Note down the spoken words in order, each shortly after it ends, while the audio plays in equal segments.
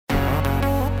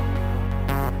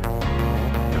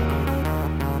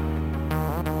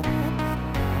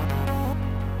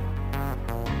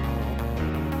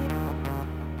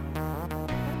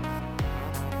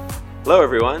Hello,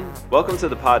 everyone. Welcome to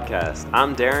the podcast.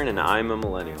 I'm Darren, and I'm a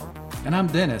millennial. And I'm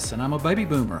Dennis, and I'm a baby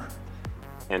boomer.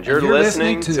 And you're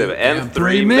listening to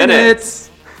M3 Minutes,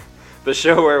 the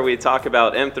show where we talk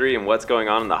about M3 and what's going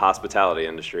on in the hospitality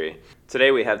industry.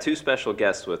 Today we have two special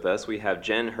guests with us. We have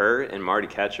Jen Herr and Marty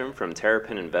Ketchum from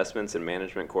Terrapin Investments and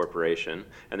Management Corporation,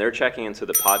 and they're checking into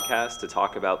the podcast to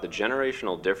talk about the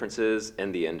generational differences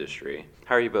in the industry.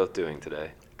 How are you both doing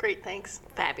today? Great, thanks.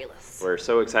 Fabulous. We're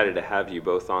so excited to have you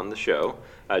both on the show.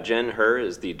 Jen Herr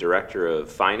is the Director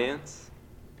of Finance.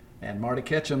 And Marty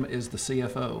Ketchum is the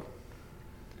CFO.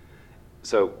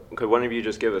 So could one of you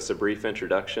just give us a brief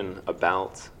introduction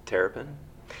about Terrapin?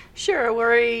 Sure.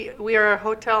 We are a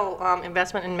hotel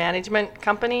investment and management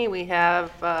company. We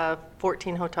have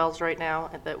 14 hotels right now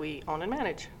that we own and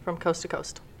manage from coast to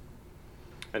coast.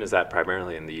 And is that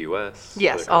primarily in the U.S.?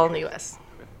 Yes, all in the U.S.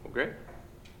 Okay. Well, great.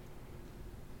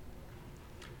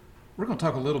 We're going to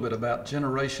talk a little bit about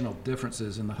generational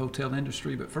differences in the hotel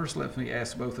industry, but first let me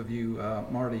ask both of you,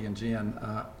 Marty and Jen,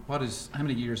 how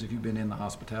many years have you been in the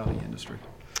hospitality industry?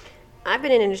 I've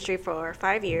been in industry for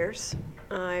 5 years.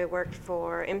 I worked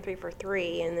for M3 for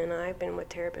 3, and then I've been with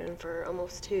Terrapin for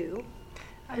almost 2.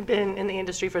 I've been in the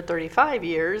industry for 35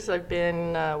 years. I've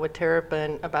been with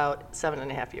Terrapin about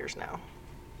 7.5 years now.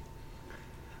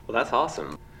 Well, that's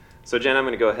awesome. So Jen, I'm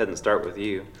going to go ahead and start with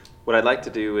you. What I'd like to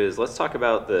do is let's talk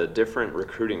about the different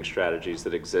recruiting strategies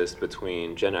that exist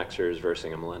between Gen Xers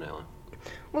versus a millennial.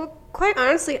 Well, quite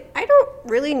honestly, I don't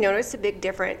really notice a big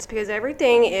difference because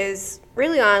everything is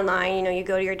really online. You know, you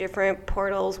go to your different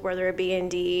portals, whether it be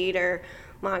Indeed or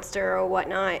Monster or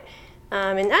whatnot.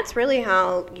 And that's really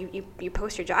how you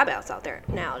post your job outs out there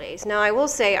nowadays. Now, I will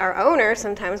say our owner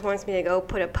sometimes wants me to go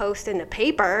put a post in the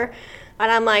paper. And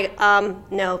I'm like,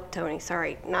 no, Tony,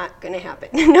 sorry, not going to happen.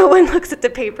 No one looks at the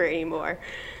paper anymore.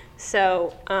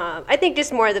 So I think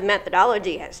just more the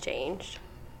methodology has changed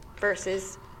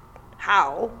versus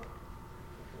how.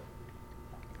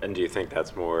 And do you think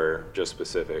that's more just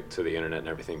specific to the internet and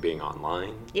everything being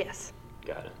online? Yes.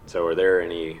 Got it. So are there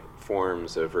any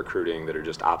forms of recruiting that are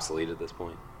just obsolete at this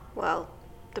point? Well,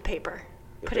 the paper.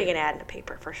 Putting an ad in the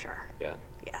paper for sure. Yeah.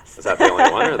 Yes. Is that the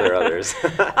only one or are there others?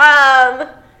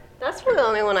 That's really the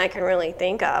only one I can really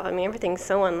think of. I mean, everything's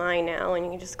so online now, and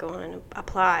you can just go on and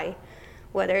apply,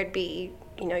 whether it be,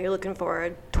 you know, you're looking for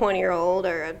a 20-year-old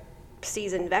or a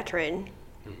seasoned veteran.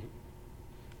 Mm-hmm.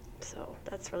 So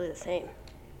that's really the same.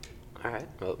 All right.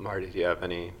 Well, Marty, do you have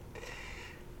any?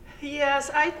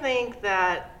 Yes, I think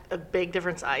that a big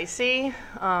difference I see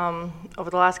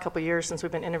over the last couple of years since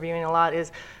we've been interviewing a lot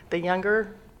is the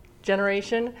younger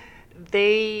generation.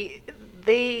 They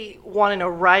want to know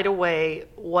right away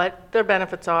what their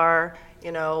benefits are,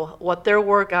 you know, what their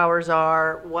work hours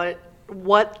are,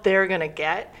 what they're going to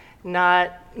get,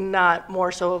 not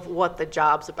more so of what the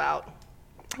job's about.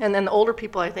 And then the older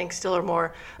people, I think, still are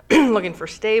more looking for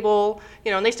stable, you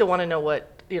know, and they still want to know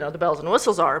what, you know, the bells and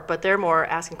whistles are, but they're more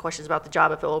asking questions about the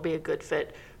job if it will be a good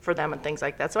fit for them and things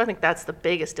like that. So I think that's the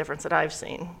biggest difference that I've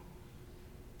seen.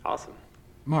 Awesome.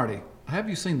 Marty, have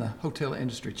you seen the hotel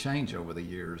industry change over the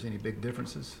years? Any big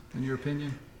differences in your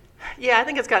opinion? Yeah, I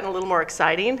think it's gotten a little more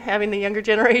exciting having the younger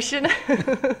generation.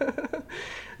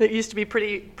 It used to be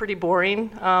pretty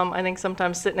boring. I think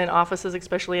sometimes sitting in offices,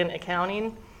 especially in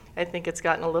accounting, I think it's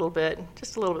gotten a little bit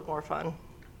more fun.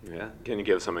 Yeah. Can you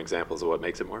give some examples of what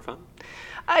makes it more fun?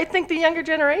 I think the younger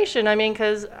generation, I mean,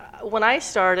 because when I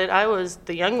started, I was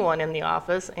the young one in the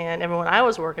office, and everyone I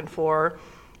was working for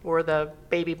were the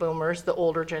baby boomers, the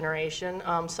older generation,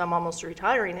 some almost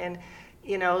retiring. And,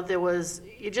 you know,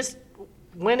 you just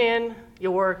went in, you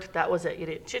worked, that was it. You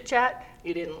didn't chit-chat,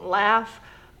 you didn't laugh.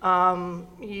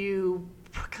 You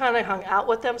kind of hung out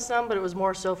with them some, but it was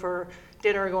more so for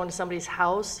dinner or going to somebody's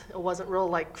house. It wasn't real,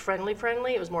 like, friendly.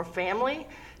 It was more family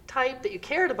type that you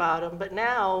cared about them. But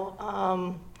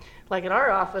now, like in our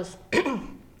office,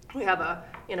 we have a,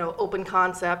 you know, open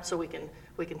concept, so we can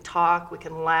talk, we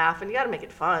can laugh, and you got to make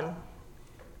it fun.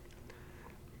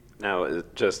 Now,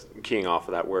 just keying off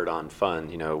of that word on fun,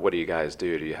 you know, what do you guys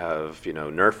do? Do you have, you know,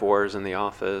 Nerf wars in the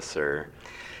office or?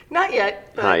 Not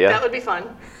yet, but that would be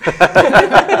fun.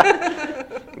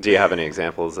 Do you have any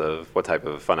examples of what type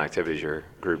of fun activities your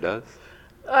group does?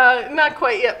 Not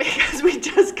quite yet because we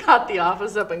just got the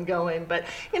office up and going. But,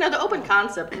 you know, the open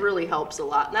concept really helps a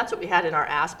lot. And that's what we had in our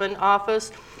Aspen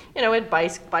office. You know, we had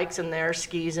bikes in there,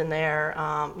 skis in there.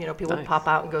 You know, people would pop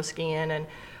out and go skiing and,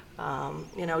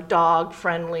 you know, dog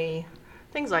friendly,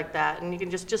 things like that. And you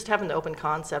can just having the open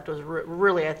concept was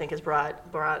really, I think, has brought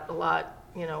a lot,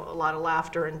 you know, a lot of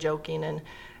laughter and joking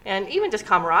and even just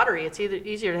camaraderie. It's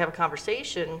easier to have a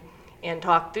conversation and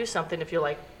talk through something if you're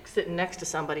like sitting next to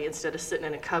somebody instead of sitting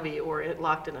in a cubby or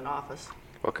locked in an office.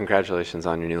 Well, congratulations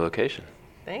on your new location.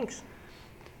 Thanks.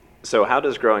 So how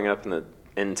does growing up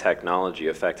in technology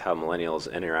affect how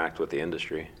millennials interact with the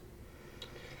industry?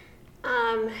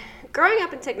 Growing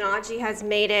up in technology has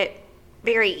made it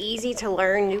very easy to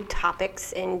learn new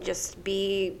topics and just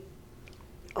be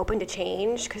open to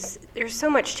change, because there's so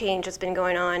much change that's been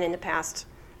going on in the past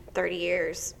 30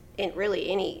 years in really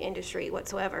any industry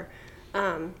whatsoever.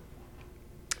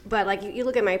 But like you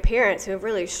look at my parents who have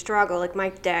really struggled. Like my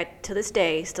dad to this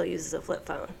day still uses a flip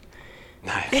phone.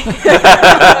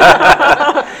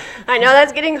 I know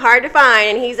that's getting hard to find,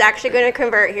 and he's actually going to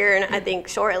convert here, and I think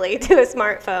shortly, to a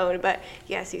smartphone. But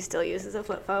yes, he still uses a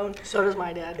flip phone. So does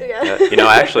my dad. Yeah.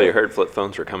 I actually heard flip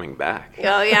phones were coming back.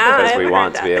 Oh yeah, Because we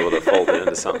want to be able to fold it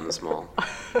into something small.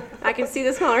 I can see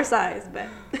the smaller size, but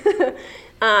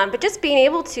just being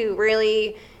able to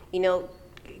really,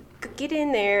 get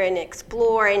in there and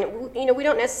explore, and we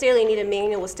don't necessarily need a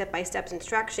manual with step-by-step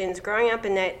instructions. Growing up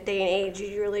in that day and age,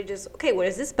 you really just, okay, what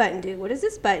does this button do? What does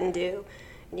this button do?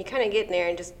 And you kind of get in there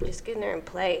and just get in there and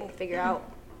play and figure out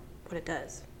what it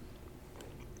does.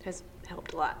 It has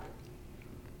helped a lot.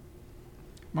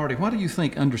 Marty, why do you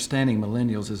think understanding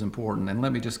millennials is important? And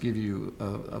let me just give you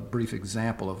a brief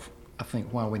example of, I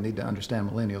think, why we need to understand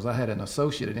millennials. I had an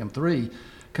associate at M3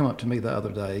 come up to me the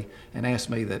other day and ask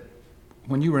me that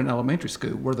when you were in elementary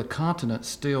school, were the continents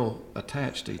still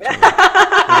attached to each other?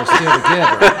 Were they still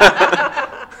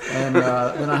together? And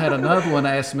then I had another one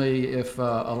ask me if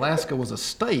Alaska was a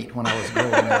state when I was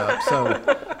growing up.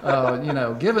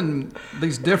 So, given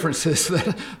these differences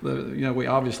that we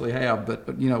obviously have, but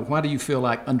why do you feel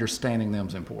like understanding them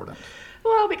is important?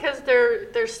 Well, because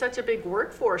there's such a big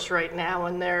workforce right now,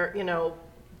 and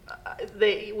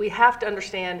we have to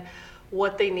understand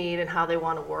what they need and how they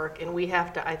want to work, and we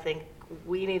have to, I think,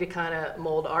 we need to kind of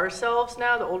mold ourselves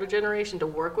now, the older generation, to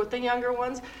work with the younger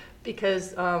ones,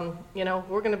 because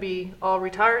we're going to be all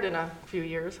retired in a few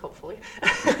years, hopefully.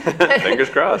 Fingers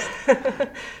crossed.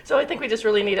 So I think we just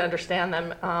really need to understand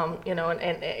them,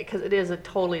 and because it is a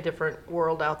totally different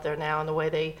world out there now, and the way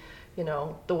they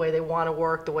want to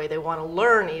work, the way they want to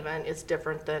learn even is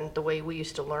different than the way we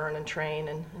used to learn and train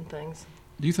and things.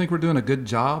 Do you think we're doing a good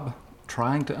job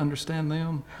trying to understand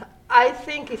them? I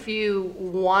think if you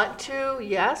want to,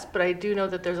 yes, but I do know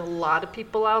that there's a lot of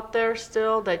people out there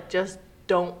still that just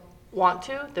don't want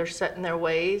to. They're set in their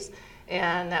ways,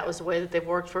 and that was the way that they've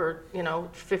worked for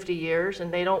 50 years,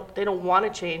 and they don't want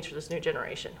to change for this new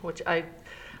generation, which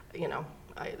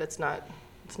it's not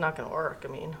going to work. I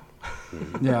mean,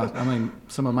 yeah,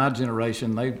 some of my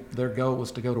generation, their goal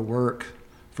was to go to work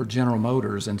for General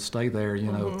Motors and stay there,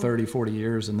 30, 40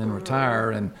 years and then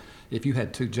retire. And if you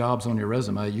had 2 jobs on your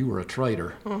resume, you were a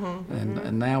traitor.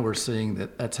 And now we're seeing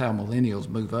that's how millennials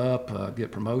move up,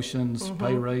 get promotions,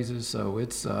 pay raises. So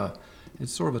it's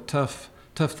sort of a tough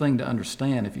thing to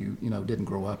understand if you didn't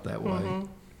grow up that way.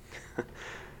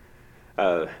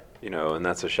 And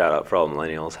that's a shout out for all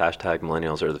millennials. Hashtag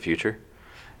millennials are the future.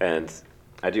 And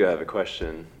I do have a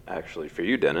question actually for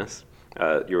you, Dennis.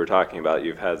 You were talking about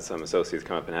you've had some associates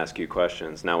come up and ask you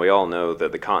questions. Now, we all know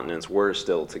that the continents were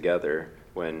still together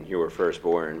when you were first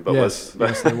born. But yes,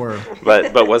 they were.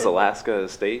 But was Alaska a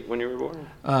state when you were born?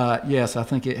 Yes, I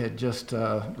think it had just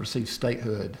received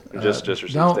statehood. Just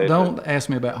received statehood. Don't ask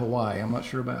me about Hawaii. I'm not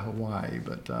sure about Hawaii,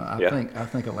 but I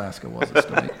think Alaska was a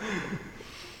state.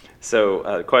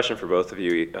 So, question for both of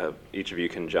you. Each of you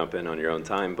can jump in on your own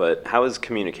time. But how is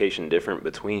communication different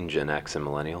between Gen X and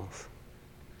millennials?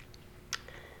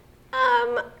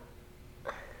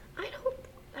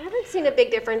 I haven't seen a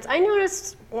big difference. I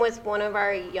noticed with one of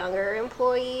our younger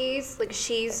employees, like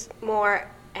she's more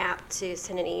apt to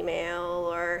send an email,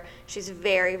 or she's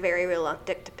very, very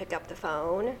reluctant to pick up the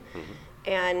phone.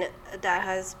 And that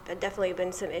has definitely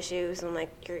been some issues, and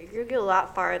like you get a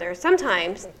lot farther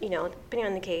sometimes, depending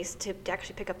on the case, to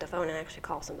actually pick up the phone and actually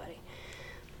call somebody.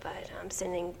 But I'm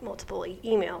sending multiple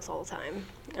emails all the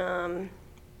time.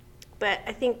 But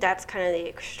I think that's kind of the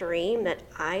extreme that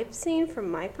I've seen from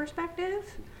my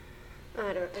perspective.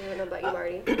 I don't know about you,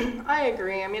 Marty. I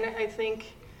agree. I mean, I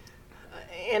think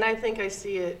I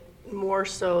see it more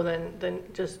so than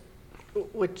just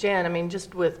with Jen. I mean,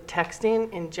 just with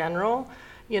texting in general.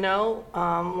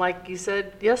 Like you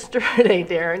said yesterday,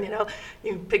 Darren,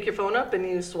 you pick your phone up and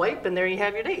you swipe and there you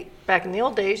have your date. Back in the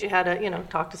old days, you had to,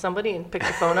 talk to somebody and pick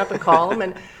your phone up and call them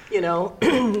and,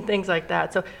 things like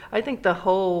that. So I think the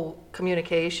whole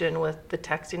communication with the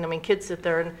texting, I mean, kids sit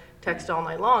there and text all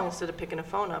night long instead of picking a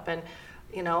phone up. And,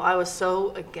 I was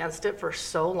so against it for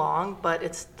so long, but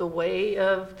it's the way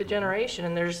of the generation.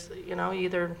 And there's, you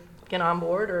either get on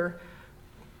board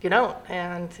you don't.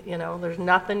 And, there's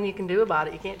nothing you can do about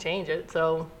it. You can't change it.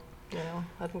 So,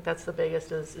 I think that's the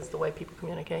biggest is the way people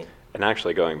communicate. And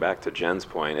actually, going back to Jen's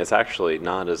point, it's actually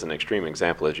not as an extreme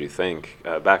example as you think.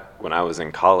 Back when I was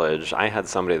in college, I had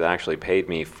somebody that actually paid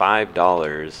me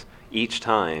 $5 each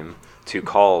time to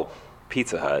call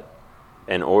Pizza Hut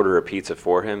and order a pizza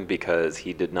for him because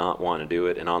he did not want to do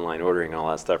it, and online ordering and all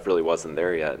that stuff really wasn't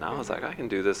there yet. And I was like, I can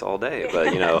do this all day,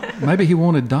 but Maybe he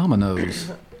wanted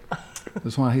Domino's.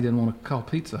 That's why he didn't want to call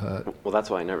Pizza Hut. Well, that's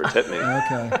why he never tipped me.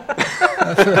 Okay.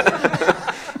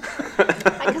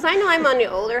 Because I know I'm on the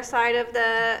older side of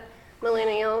the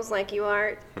millennials, like you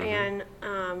are, and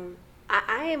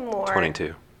I am more.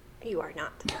 22. You are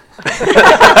not.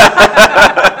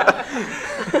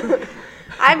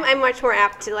 I'm much more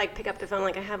apt to pick up the phone.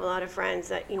 I have a lot of friends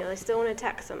that they still want to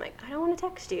text. I'm like, I don't want to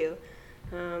text you,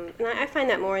 and I find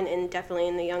that more definitely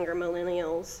in the younger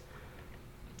millennials.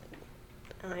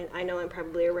 I know I'm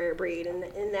probably a rare breed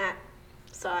in that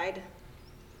side.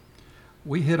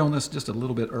 We hit on this just a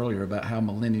little bit earlier about how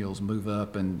millennials move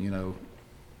up and,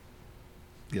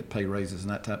 get pay raises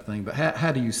and that type of thing. But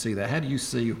how do you see that? How do you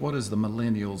see, what does the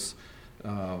millennials'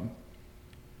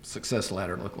 success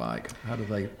ladder look like? How do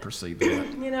they perceive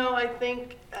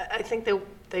that? I think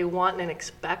they want and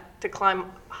expect to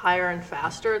climb higher and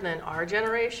faster than our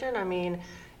generation. I mean,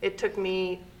 it took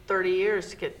me 30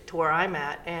 years to get to where I'm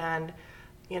at, and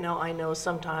I know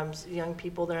sometimes young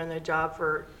people, they're in their job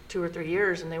for 2 or 3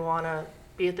 years and they want to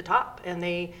be at the top, and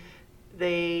they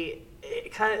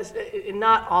kind of,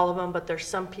 not all of them, but there's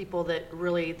some people that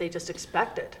really, they just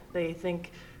expect it. They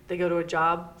think they go to a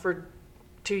job for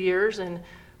 2 years and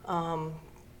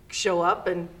show up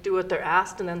and do what they're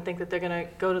asked and then think that they're going to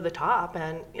go to the top,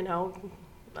 and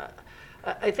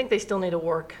I think they still need to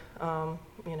work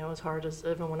as hard as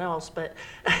everyone else, but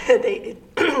they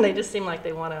just seem like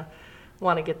they want to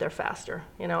get there faster,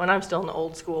 and I'm still in the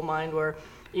old school mind where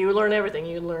you learn everything.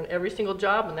 You learn every single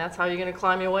job, and that's how you're going to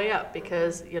climb your way up,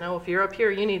 because if you're up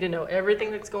here, you need to know everything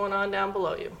that's going on down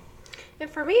below you. And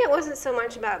for me, it wasn't so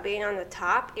much about being on the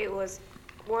top. It was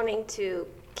wanting to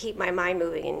keep my mind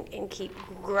moving and keep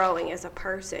growing as a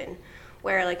person,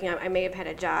 where I may have had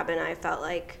a job and I felt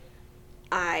like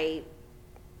I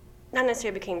not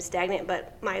necessarily became stagnant,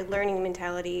 but my learning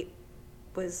mentality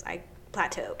I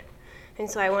plateaued. And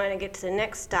so I wanted to get to the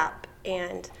next stop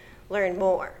and learn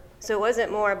more. So it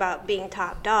wasn't more about being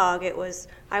top dog. It was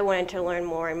I wanted to learn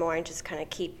more and more and just kind of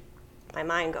keep my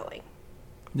mind going.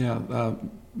 Yeah,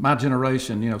 my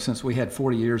generation, since we had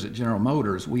 40 years at General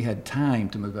Motors, we had time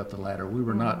to move up the ladder. We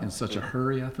were not in such a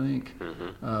hurry, I think.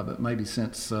 But maybe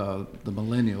since the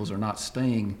millennials are not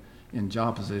staying in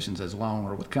job positions as long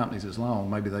or with companies as long,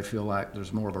 maybe they feel like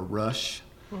there's more of a rush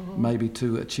maybe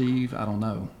to achieve. I don't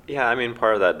know. Yeah, I mean,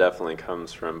 part of that definitely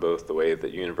comes from both the way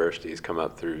that universities come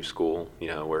up through school.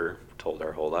 We're told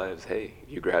our whole lives, hey,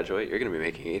 you graduate, you're going to be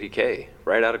making $80K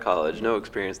right out of college, no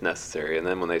experience necessary. And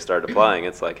then when they start applying,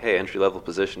 it's like, hey, entry-level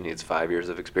position needs 5 years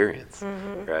of experience,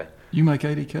 right? You make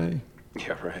 $80K?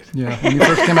 Yeah, right. Yeah, when you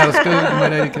first came out of school, you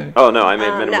made $80K? Oh, no, I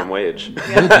made minimum wage.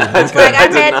 It's like I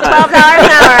made $12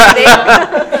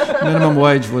 an hour. Minimum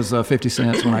wage was 50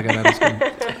 cents when I got out of school.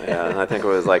 Yeah, and I think it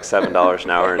was like $7 an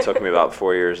hour, and it took me about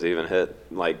 4 years to even hit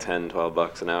like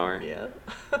 $10-12 an hour. Yeah.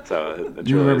 So it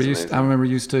Do you really remember? is amazing. I remember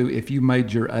used to, if you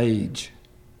made your age,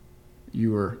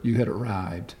 you had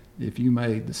arrived. If you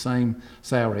made the same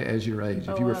salary as your age,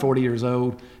 if you were 40 years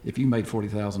old, if you made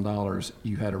 $40,000,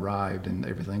 you had arrived and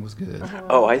everything was good.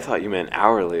 Oh, I thought you meant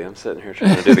hourly. I'm sitting here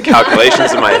trying to do the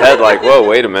calculations in my head like, whoa,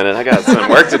 wait a minute, I got some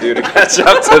work to do to catch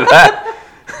up to that.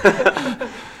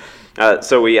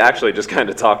 So we actually just kind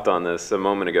of talked on this a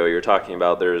moment ago. You were talking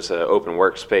about there's open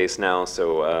workspace now,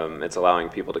 so it's allowing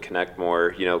people to connect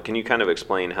more. Can you kind of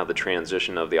explain how the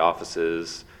transition of the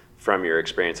offices from your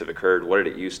experience have occurred? What did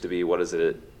it used to be? What is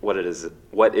it? What is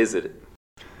it?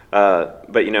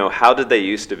 But how did they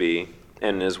used to be,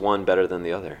 and is one better than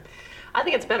the other? I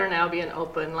think it's better now being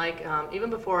open.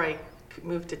 Even before I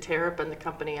moved to Terrapin, the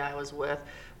company I was with,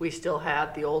 we still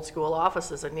had the old school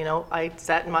offices, and I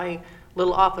sat in my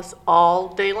little office all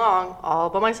day long, all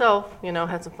by myself.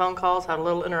 Had some phone calls, had a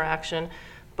little interaction,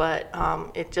 but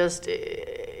it's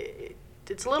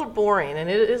a little boring, and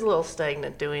it is a little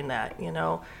stagnant doing that.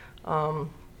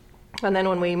 And then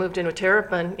when we moved into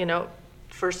Terrapin,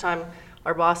 first time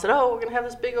our boss said, "Oh, we're gonna have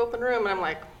this big open room," and I'm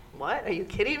like, "What? Are you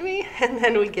kidding me?" And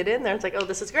then we get in there, it's like, "Oh,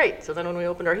 this is great." So then when we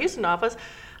opened our Houston office,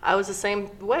 I was the same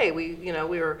way. We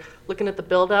were looking at the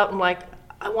build out and like,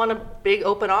 I want a big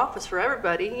open office for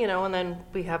everybody, and then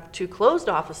we have 2 closed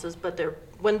offices, but they're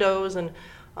windows and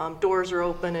doors are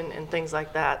open and things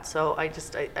like that. So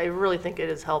I really think it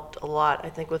has helped a lot, I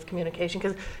think, with communication,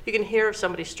 because you can hear if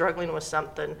somebody's struggling with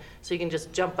something, so you can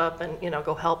just jump up and,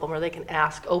 go help them, or they can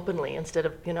ask openly instead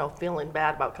of, feeling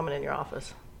bad about coming in your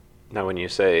office. Now, when you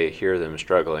say hear them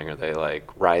struggling, are they like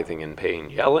writhing in pain,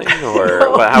 yelling,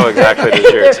 or how exactly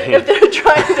does your team? If they're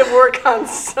trying to work on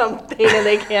something and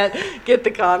they can't get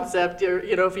the concept,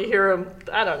 if you hear them,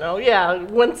 I don't know,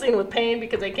 wincing with pain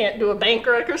because they can't do a bank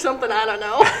rec or something, I don't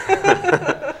know.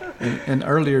 In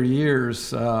earlier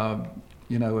years,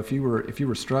 if you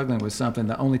were struggling with something,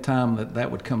 the only time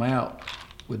that would come out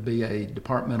would be a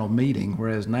departmental meeting,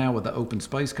 whereas now with the open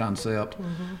space concept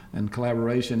and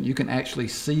collaboration, you can actually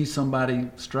see somebody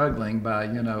struggling by,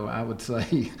 I would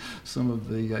say some of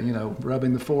the,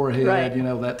 rubbing the forehead, right.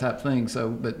 That type of thing. So,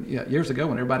 but years ago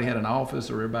when everybody had an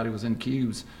office or everybody was in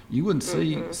queues, you wouldn't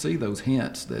see those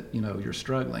hints that, you're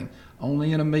struggling.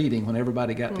 Only in a meeting when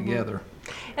everybody got together.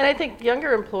 And I think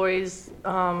younger employees,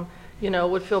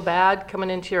 would feel bad coming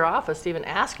into your office to even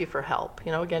ask you for help,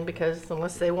 again, because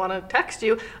unless they want to text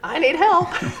you, I need help.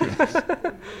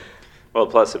 Well,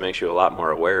 plus it makes you a lot more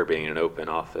aware being in an open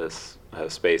office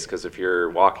space, because if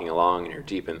you're walking along and you're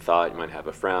deep in thought, you might have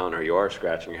a frown or you are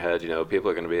scratching your head,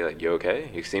 people are going to be like, you okay?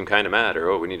 You seem kind of mad,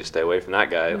 or, oh, we need to stay away from that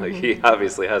guy. Like, he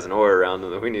obviously has an aura around him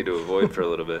that we need to avoid for a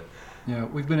little bit. Yeah,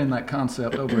 we've been in that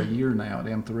concept over a year now at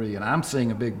M3, and I'm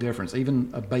seeing a big difference.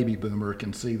 Even a baby boomer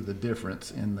can see the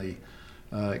difference in the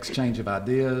exchange of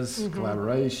ideas,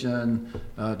 collaboration,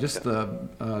 just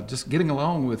getting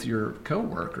along with your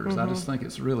coworkers. I just think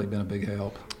it's really been a big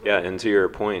help. Yeah, and to your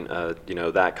point,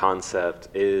 that concept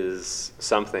is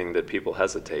something that people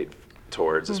hesitate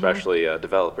towards, especially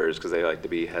developers, because they like to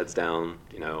be heads down,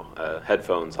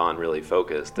 headphones on, really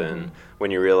focused. And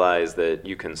when you realize that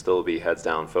you can still be heads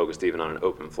down focused even on an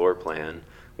open floor plan,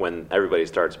 when everybody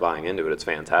starts buying into it, it's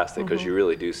fantastic, because you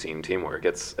really do see teamwork.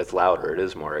 It's louder, it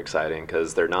is more exciting,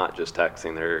 because they're not just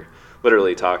texting, they're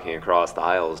literally talking across the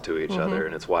aisles to each other,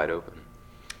 and it's wide open.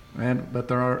 But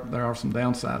there are some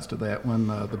downsides to that. When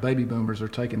the baby boomers are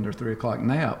taking their 3 o'clock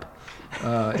nap,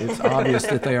 it's obvious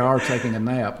that they are taking a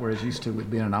nap, whereas used to we'd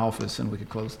be in an office and we could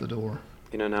close the door.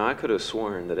 Now I could have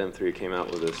sworn that M3 came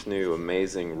out with this new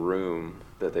amazing room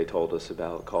that they told us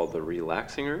about called the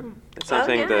relaxing room. It's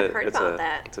something I've heard about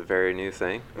that. It's a very new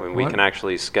thing when we can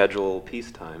actually schedule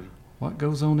peacetime. What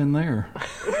goes on in there?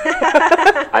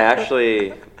 I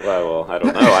actually, well, I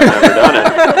don't know. I've never done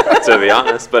it, to be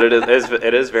honest. But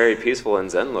it is very peaceful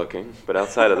and zen looking. But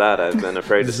outside of that, I've been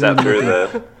afraid to step through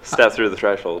the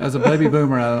threshold. As a baby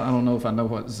boomer, I don't know if I know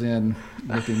what zen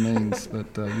looking means,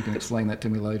 but you can explain that to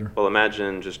me later. Well,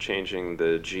 imagine just changing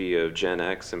the G of Gen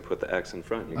X and put the X in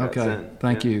front. You got okay, zen.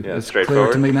 Thank you. Yeah, it's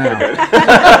straightforward. Clear to me now.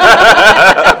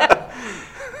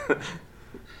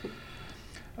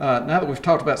 Now that we've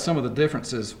talked about some of the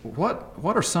differences, what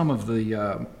are some of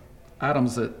the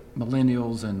items that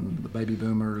millennials and the baby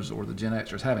boomers or the Gen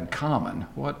Xers have in common?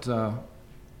 What's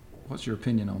your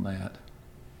opinion on that?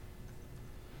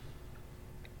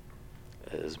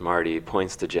 As Marty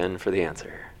points to Jen for the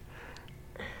answer.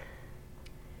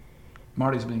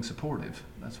 Marty's being supportive.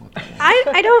 That's what they want.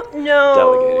 I don't know.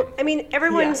 Delegating. I mean,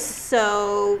 everyone's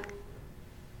so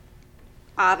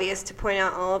obvious to point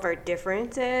out all of our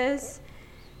differences.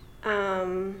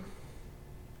 But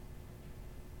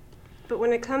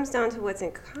when it comes down to what's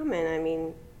in common, I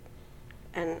mean,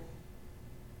 and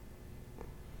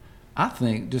I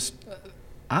think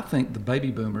the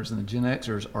baby boomers and the Gen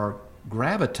Xers are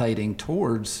gravitating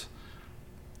towards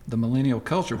the millennial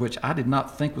culture, which I did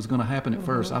not think was going to happen at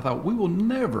first. I thought we will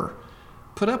never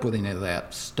put up with any of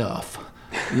that stuff,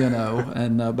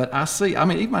 and but I see, I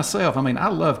mean, even myself, I mean, I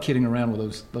love kidding around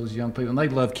with those young people, and they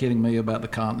love kidding me about the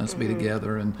continents be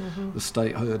together and the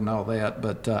statehood and all that.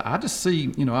 But I just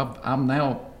see, I'm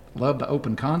now love the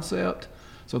open concept.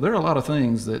 So there are a lot of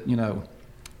things that,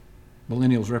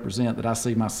 millennials represent that I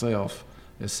see myself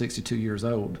as 62 years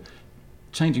old,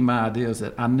 changing my ideas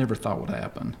that I never thought would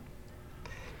happen.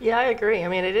 Yeah, I agree. I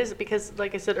mean, it is because,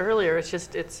 like I said earlier,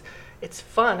 it's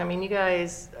fun. I mean, you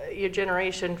guys, your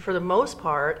generation, for the most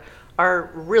part, are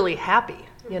really happy.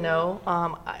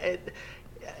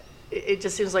 It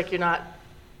just seems like you're not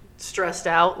stressed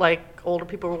out like older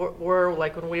people were.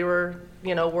 Like when we were,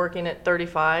 working at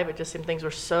 35, it just seemed things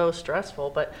were so stressful.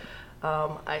 But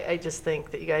I just think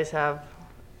that you guys have,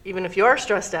 even if you are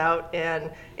stressed out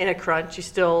and in a crunch, you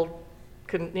still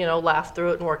can, laugh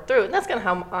through it and work through it. And that's kind of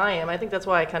how I am. I think that's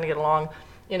why I kind of get along,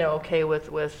 okay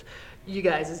with you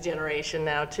guys' generation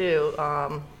now too.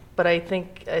 But I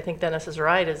think Dennis is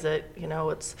right. Is that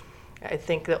I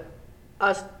think that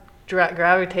us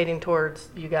gravitating towards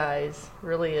you guys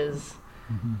really is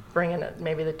bringing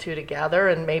maybe the two together,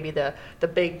 and maybe the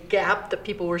big gap that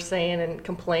people were saying and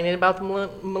complaining about the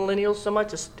millennials so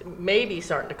much is maybe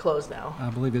starting to close now. I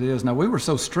believe it is. Now, we were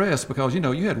so stressed because, you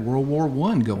had World War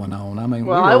I going on. I mean,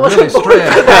 Well, we I were wasn't really born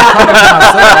stressed.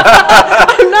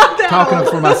 I'm not that Talking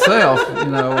for myself,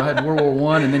 I had World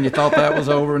War I, and then you thought that was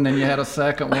over, and then you had a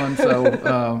second one. So,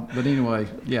 but anyway,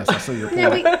 yes, I see your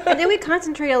point. And then we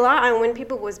concentrate a lot on when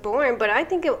people was born, but I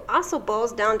think it also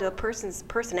boils down to a person's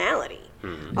personality.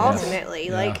 Ultimately,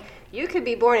 Yes. like you could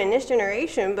be born in this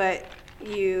generation, but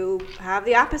you have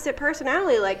the opposite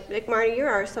personality. Like Marty, you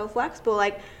are so flexible.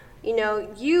 Like,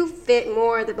 you fit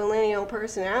more the millennial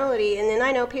personality, and then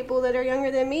I know people that are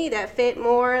younger than me that fit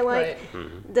more like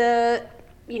the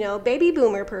baby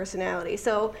boomer personality.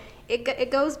 So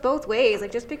it goes both ways.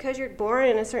 Like just because you're born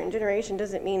in a certain generation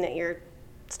doesn't mean that you're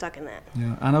stuck in that.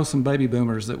 Yeah, I know some baby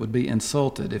boomers that would be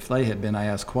insulted if they had been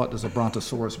asked, what does a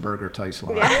Brontosaurus burger taste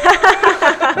like?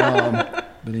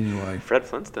 But anyway. Fred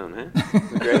Flintstone, man.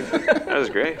 That was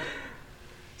great.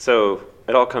 So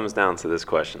it all comes down to this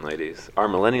question, ladies. Are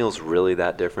millennials really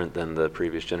that different than the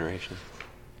previous generation?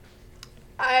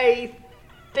 I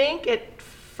think at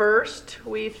first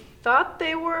we thought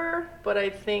they were, but I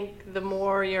think the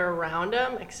more you're around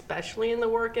them, especially in the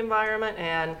work environment,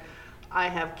 and I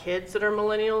have kids that are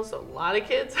millennials, a lot of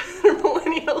kids that are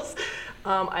millennials.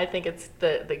 I think it's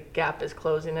the gap is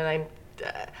closing, and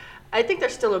I think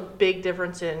there's still a big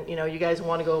difference in, you guys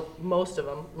want to go, most of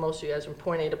you guys from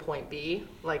point A to point B,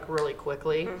 like really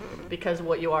quickly, because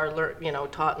what you are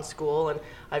taught in school, and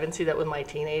I even see that with my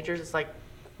teenagers. It's like,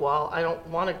 well, I don't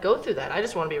want to go through that. I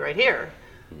just want to be right here.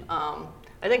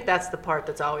 I think that's the part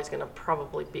that's always going to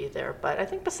probably be there. But I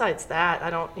think besides that,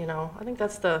 I think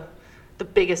that's the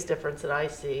biggest difference that I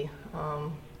see.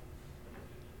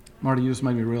 Marty, you just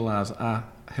made me realize I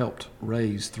helped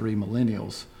raise 3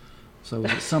 millennials. So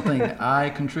is it something I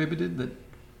contributed that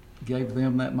gave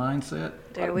them that mindset?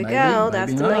 There we Maybe, go. maybe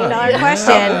That's the not. $1 million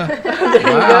question.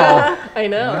 Wow. I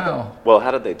know. Wow. Well, how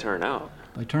did they turn out,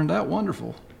 They turned out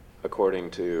wonderful.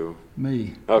 according to...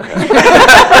 Me. Okay.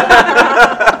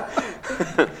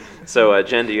 So,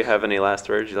 Jen, do you have any last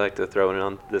words you'd like to throw in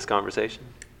on this conversation?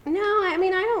 No, I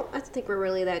don't think we're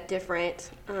really that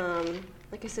different.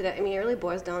 Like I said, it really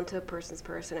boils down to a person's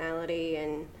personality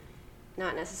and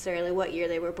not necessarily what year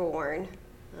they were born.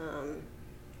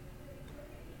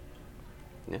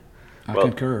 Yeah. I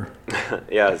concur.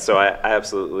 Yeah, so I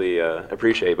absolutely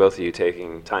appreciate both of you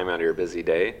taking time out of your busy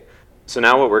day. So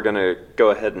now what we're going to go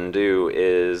ahead and do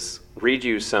is read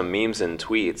you some memes and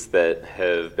tweets that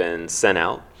have been sent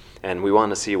out, and we want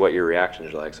to see what your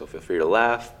reactions are like. So feel free to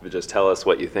laugh, but just tell us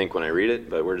what you think when I read it,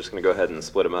 but we're just going to go ahead and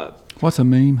split them up. What's a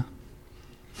meme?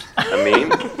 A meme?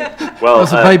 Well,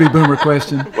 That's a baby boomer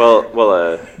question.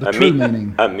 A true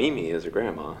meaning. A meme is a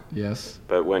grandma. Yes.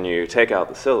 But when you take out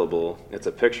the syllable, it's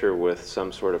a picture with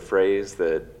some sort of phrase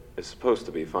that is supposed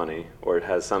to be funny, or it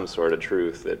has some sort of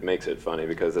truth that makes it funny,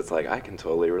 because it's like, I can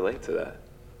totally relate to that.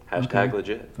 Hashtag Okay.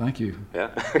 legit. Thank you. Yeah,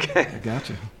 okay. I got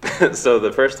you. So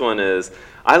the first one is,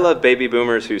 I love baby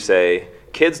boomers who say,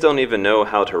 kids don't even know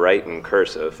how to write in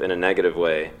cursive in a negative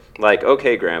way. Like,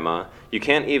 okay, grandma, you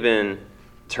can't even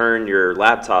turn your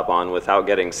laptop on without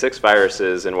getting 6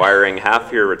 viruses and wiring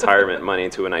half your retirement money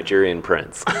to a Nigerian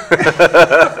prince.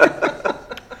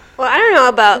 Well, I don't know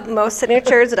about most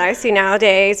signatures that I see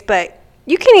nowadays, but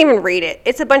you can't even read it.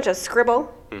 It's a bunch of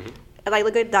scribble. Like,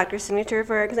 look at doctor's signature,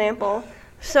 for example.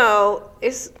 So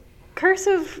it's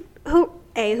cursive. Who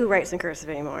writes in cursive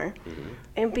anymore?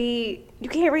 And B, you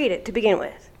can't read it to begin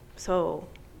with. So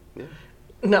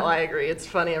No, I agree. It's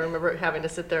funny. I remember having to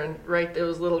sit there and write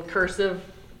those little cursive,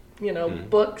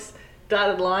 books,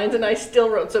 dotted lines, and I still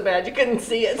wrote so bad you couldn't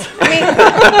see it.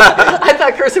 I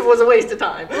thought cursive was a waste of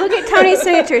time. look at Tony's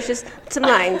signature. It's just some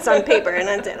lines on paper, and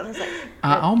that's it. I was like,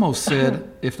 I almost said,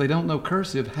 if they don't know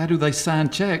cursive, how do they sign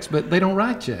checks? But they don't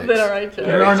write checks. They don't write checks.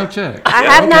 There are no checks. I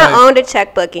have not owned a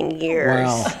checkbook in years.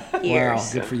 Wow. Years.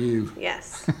 Wow. Good for you.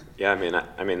 Yes. Yeah,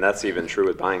 I mean that's even true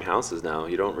with buying houses now.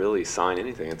 You don't really sign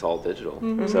anything; it's all digital.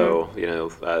 So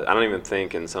I don't even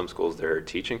think in some schools they're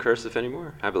teaching cursive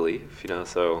anymore. I believe,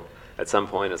 so at some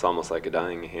point it's almost like a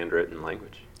dying handwritten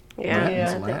language. Yeah.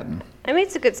 Latin's Latin.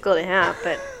 It's a good school to have,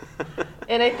 but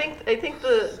And I think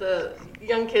the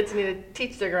young kids need to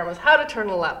teach their grandmas how to turn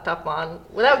a laptop on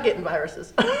without getting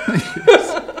viruses.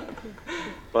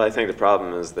 Well, I think the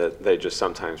problem is that they just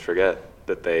sometimes forget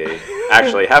that they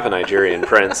actually have a Nigerian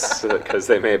prince, because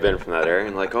they may have been from that area,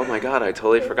 and like, oh my God, I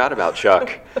totally forgot about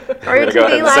Chuck. I'm Or going it to could go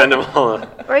ahead be and like- send him all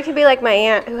or it could be like my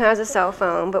aunt who has a cell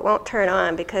phone but won't turn it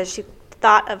on because she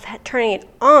thought of turning it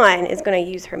on is going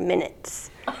to use her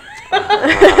minutes.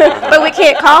 But So we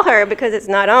can't call her because it's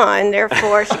not on,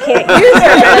 therefore she can't use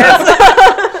her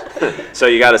minutes. So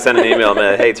you got to send an email,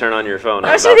 man. Hey, turn on your phone. She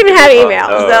doesn't even have email.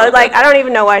 So like, I don't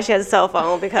even know why she has a cell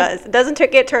phone because it doesn't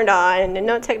get turned on and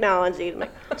no technology. I'm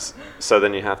like, so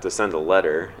then you have to send a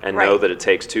letter and know Right. that it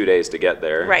takes 2 days to get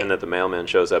there, Right. and that the mailman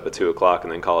shows up at 2:00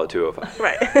 and then call at 2:05.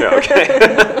 right. Yeah,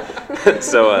 okay.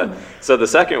 So the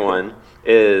second one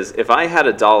is, if I had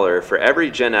 $1 for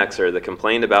every Gen Xer that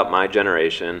complained about my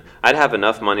generation, I'd have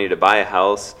enough money to buy a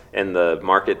house in the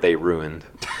market they ruined.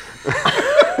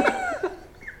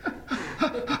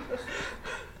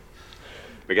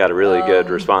 We got a really good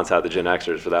response out of the Gen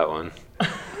Xers for that one.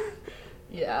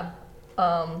 Yeah.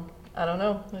 I don't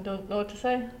know. I don't know what to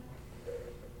say.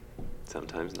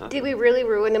 Sometimes not. Did we really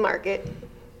ruin the market?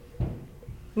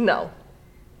 No.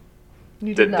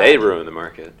 You Did not. they ruin the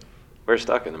market? We're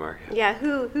stuck in the market. Yeah,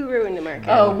 who ruined the market?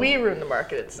 Oh, we ruined the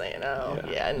market, it's saying. Oh,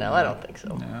 yeah, no, I don't think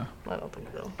so. Yeah. I don't think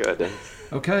so. Go ahead, Dan.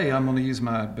 Okay, I'm going to use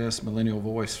my best millennial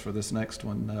voice for this next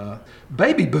one.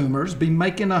 Baby boomers be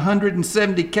making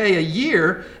 $170K a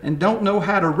year and don't know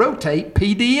how to rotate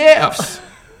PDFs.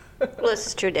 Well, this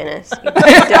is true, Dennis. You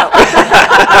don't.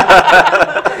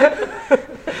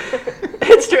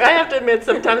 It's true. I have to admit,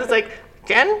 sometimes it's like,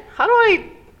 Jen, how do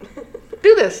I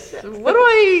do this? What do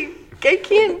I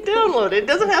can't download it. It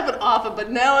doesn't happen often,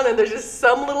 but now and then there's just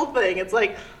some little thing. It's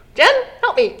like, Jen,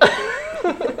 help me.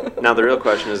 Now the real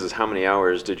question is how many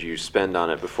hours did you spend on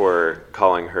it before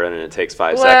calling her in, and it takes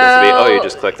 5 seconds to be, oh, you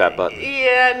just click that button.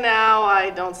 Yeah, now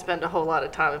I don't spend a whole lot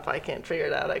of time. If I can't figure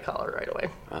it out, I call her right away.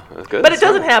 Oh, that's good. But it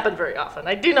doesn't happen very often.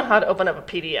 I do know how to open up a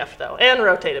PDF, though, and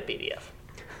rotate a PDF.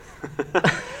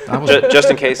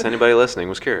 Just in case anybody listening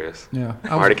was curious. Yeah,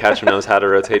 Marty Catcher knows how to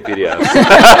rotate PDFs.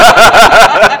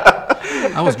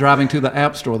 I was driving to the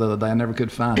App Store the other day. I never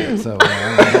could find it, so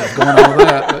I don't know what's going on with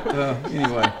that. But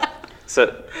anyway.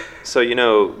 So you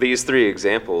know, these 3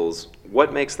 examples,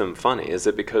 what makes them funny? Is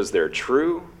it because they're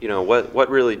true? You know, what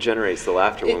really generates the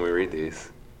laughter when we read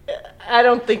these? I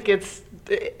don't think it's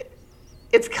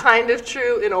kind of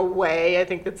true in a way. I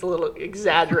think that's a little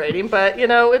exaggerating, but, you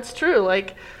know, it's true.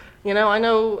 Like, you know, I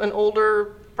know an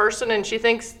older person, and she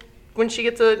thinks when she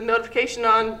gets a notification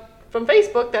from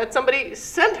Facebook that somebody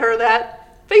sent her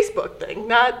that Facebook thing,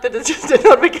 not that it's just a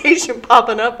notification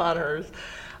popping up on hers.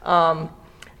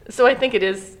 So I think it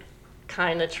is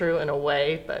kind of true in a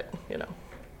way, but, you know.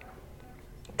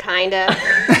 Kinda.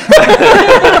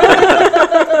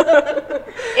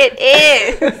 It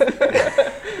is.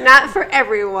 Not for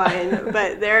everyone,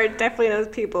 but there are definitely those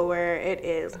people where it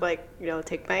is. Like, you know,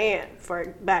 take my aunt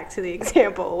back to the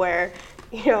example where,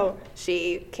 you know,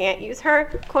 she can't use her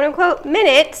quote unquote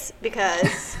minutes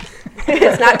because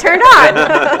it's not turned on.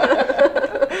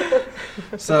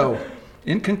 So,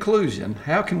 in conclusion,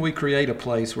 how can we create a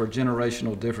place where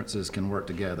generational differences can work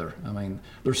together? I mean,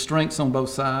 there's strengths on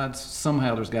both sides.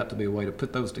 Somehow there's got to be a way to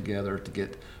put those together to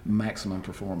get maximum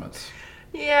performance.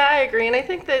 Yeah, I agree, and I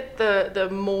think that the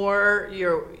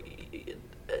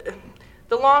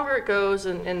longer it goes,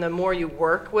 and the more you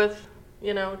work with,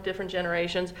 you know, different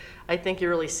generations, I think you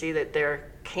really see that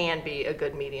there can be a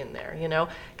good median there, you know,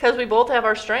 because we both have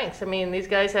our strengths. I mean, these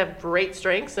guys have great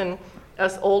strengths, and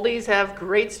us oldies have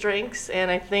great strengths, and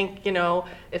I think, you know,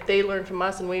 if they learn from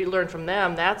us and we learn from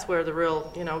them, that's where the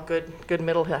real, you know, good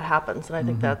middle happens, and I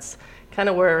think that's kind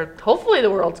of where hopefully the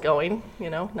world's going, you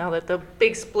know, now that the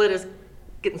big split is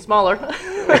getting smaller.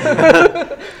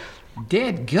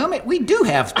 Dadgummit, we do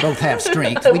both have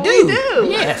strengths. We do. We do.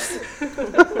 Yes.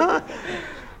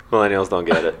 Millennials don't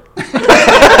get it.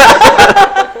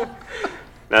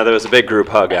 Now, there was a big group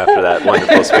hug after that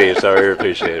wonderful speech, so we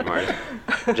appreciate it, Marty.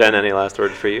 Jen, any last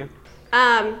words for you?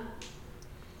 I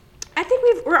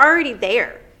think we're already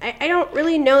there. I don't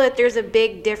really know that there's a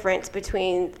big difference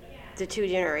between the 2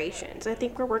 generations. I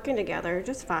think we're working together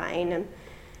just fine, and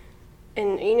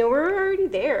you know, we're already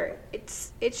there.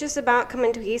 It's just about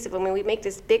coming cohesive. I mean, we make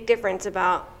this big difference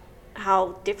about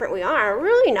how different we are. We're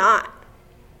really not.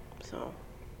 So.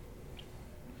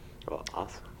 Well,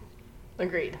 awesome.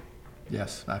 Agreed.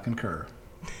 Yes, I concur.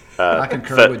 I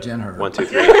concur with Jen Hurd. 1, 2,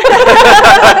 3.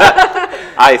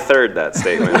 I third that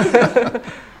statement.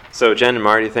 So, Jen and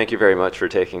Marty, thank you very much for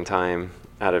taking time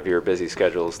out of your busy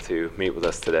schedules to meet with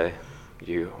us today.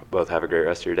 You both have a great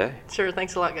rest of your day. Sure,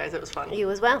 thanks a lot, guys. It was fun. You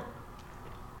as well.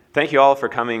 Thank you all for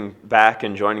coming back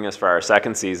and joining us for our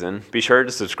 2nd season. Be sure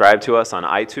to subscribe to us on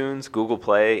iTunes, Google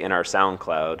Play, and our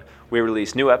SoundCloud. We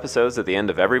release new episodes at the end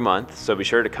of every month, so be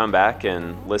sure to come back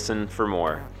and listen for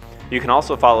more. You can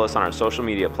also follow us on our social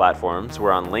media platforms.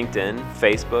 We're on LinkedIn,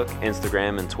 Facebook,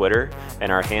 Instagram, and Twitter,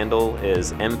 and our handle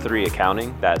is M3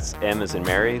 Accounting. That's M as in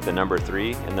Mary, the number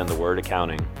 3, and then the word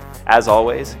accounting. As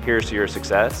always, here's to your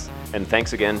success, and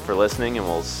thanks again for listening, and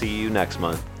we'll see you next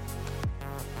month.